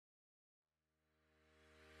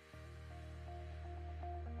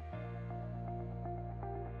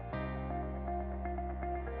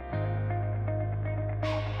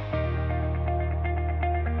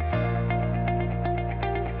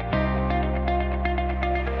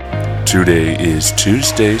Today is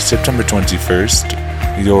Tuesday, September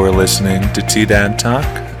 21st. You're listening to T-Dad Talk.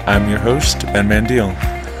 I'm your host, Ben Mandiel.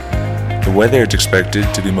 The weather is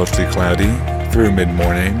expected to be mostly cloudy through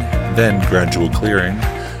mid-morning, then gradual clearing,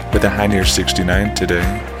 with a high near 69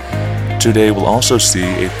 today. Today will also see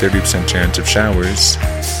a 30% chance of showers.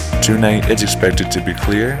 Tonight is expected to be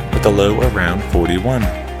clear with a low around 41.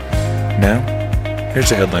 Now, here's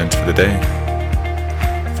the headlines for the day.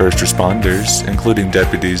 First responders, including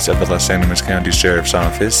deputies of the Los Animas County Sheriff's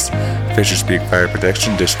Office, Fishers Peak Fire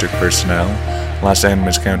Protection District personnel, Los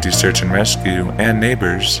Animas County Search and Rescue, and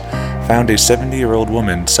neighbors, found a 70-year-old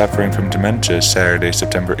woman suffering from dementia Saturday,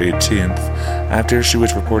 September 18th, after she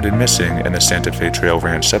was reported missing in the Santa Fe Trail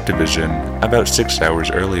Ranch subdivision about 6 hours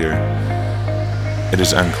earlier. It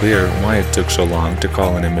is unclear why it took so long to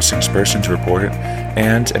call in a missing persons report,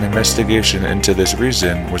 and an investigation into this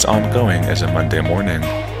reason was ongoing as of Monday morning.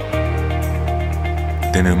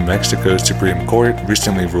 The New Mexico Supreme Court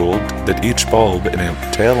recently ruled that each bulb in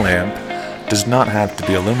a tail lamp does not have to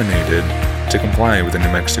be illuminated to comply with the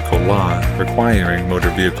New Mexico law requiring motor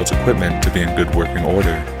vehicles equipment to be in good working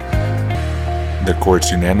order. The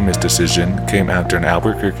court's unanimous decision came after an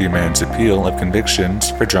Albuquerque man's appeal of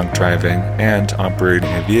convictions for drunk driving and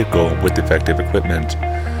operating a vehicle with defective equipment.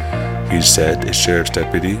 He said a sheriff's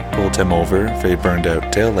deputy pulled him over for a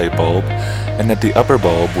burned-out taillight bulb and that the upper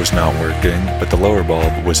bulb was not working, but the lower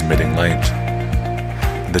bulb was emitting light.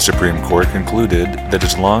 The Supreme Court concluded that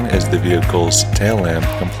as long as the vehicle's tail lamp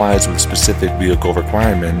complies with specific vehicle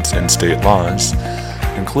requirements and state laws,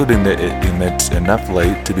 including that it emits enough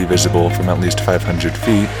light to be visible from at least 500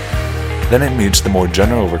 feet, then it meets the more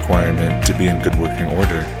general requirement to be in good working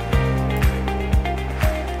order.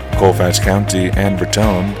 Colfax County and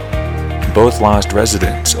Raton both lost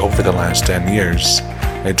residents over the last 10 years,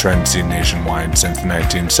 a trend seen nationwide since the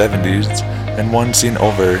 1970s, and one seen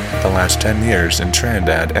over the last 10 years in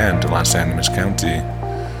Trinidad and Los Animas County.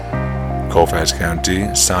 Colfax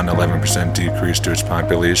County saw an 11% decrease to its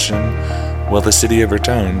population, while the city of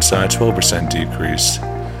Raton saw a 12% decrease.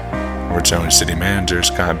 Raton City Manager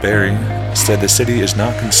Scott Berry said the city is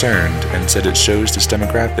not concerned and said it shows its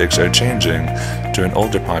demographics are changing to an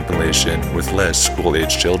older population with less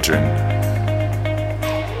school-age children.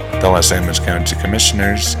 The Los Animas County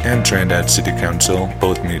Commissioners and Trinidad City Council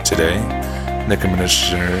both meet today, the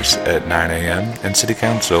Commissioners at 9 a.m. and City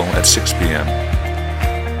Council at 6 p.m.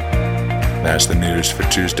 That's the news for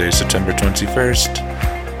Tuesday, September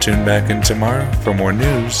 21st. Tune back in tomorrow for more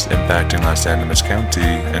news impacting Los Animas County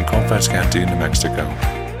and Colfax County, New Mexico.